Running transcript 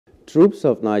Troops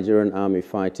of Nigerian Army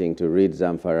fighting to rid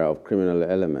Zamfara of criminal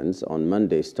elements on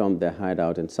Monday stormed their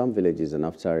hideout in some villages, and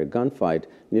after a gunfight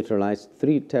neutralized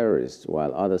 3 terrorists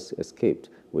while others escaped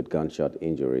with gunshot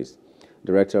injuries.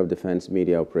 Director of Defense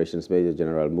Media Operations Major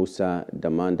General Musa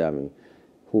Damandami,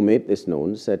 who made this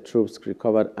known, said troops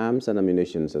recovered arms and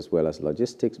ammunition as well as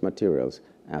logistics materials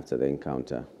after the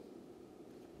encounter.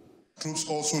 Troops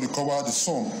also recovered the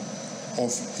sum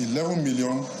of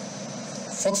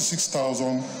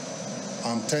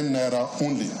 11,046,010 naira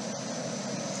only.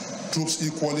 Troops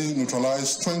equally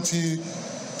neutralized 20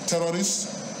 terrorists,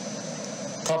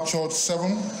 captured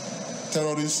 7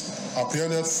 terrorists,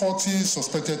 apprehended 40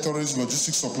 suspected terrorist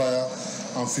logistics supplier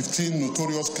and 15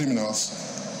 notorious criminals,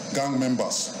 gang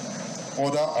members.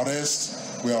 Other arrests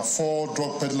were 4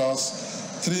 drug peddlers,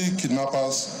 3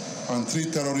 kidnappers, and 3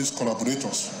 terrorist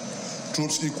collaborators.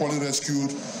 Troops equally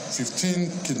rescued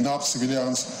 15 kidnapped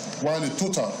civilians, while a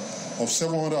total of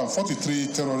 743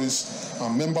 terrorists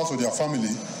and members of their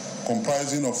family,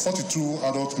 comprising of 42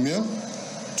 adult male,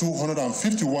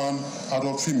 251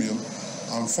 adult female,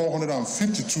 and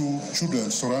 452 children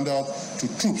surrendered to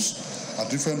troops at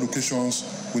different locations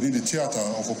within the theater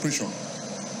of operation.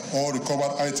 All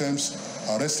recovered items,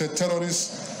 arrested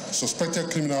terrorists,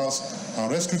 suspected criminals, and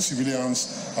rescued civilians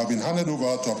have been handed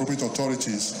over to appropriate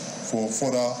authorities for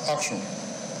further action.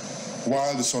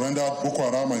 While the surrendered Boko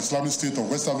Haram and Islamic State of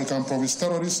West African Province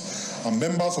terrorists and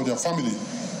members of their family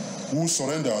who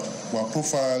surrendered were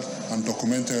profiled and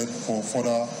documented for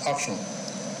further action.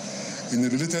 In a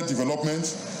related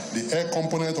development, the air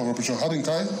component of Operation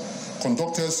Hadinkai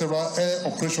conducted several air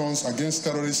operations against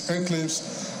terrorist enclaves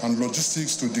and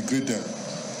logistics to degrade them.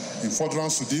 In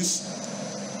furtherance to this,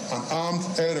 an armed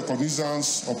air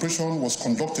reconnaissance operation was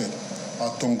conducted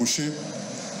at Tongoshe.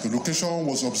 The location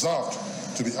was observed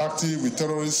to be active with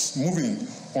terrorists moving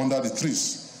under the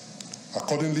trees.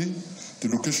 Accordingly, the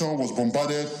location was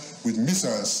bombarded with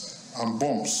missiles and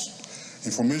bombs.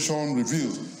 Information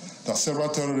revealed that several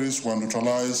terrorists were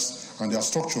neutralized and their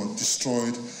structure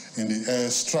destroyed in the air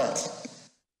strike.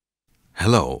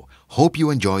 Hello, hope you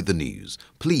enjoyed the news.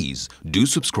 Please do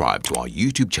subscribe to our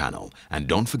YouTube channel and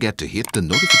don't forget to hit the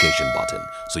notification button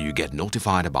so you get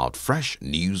notified about fresh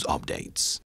news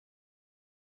updates.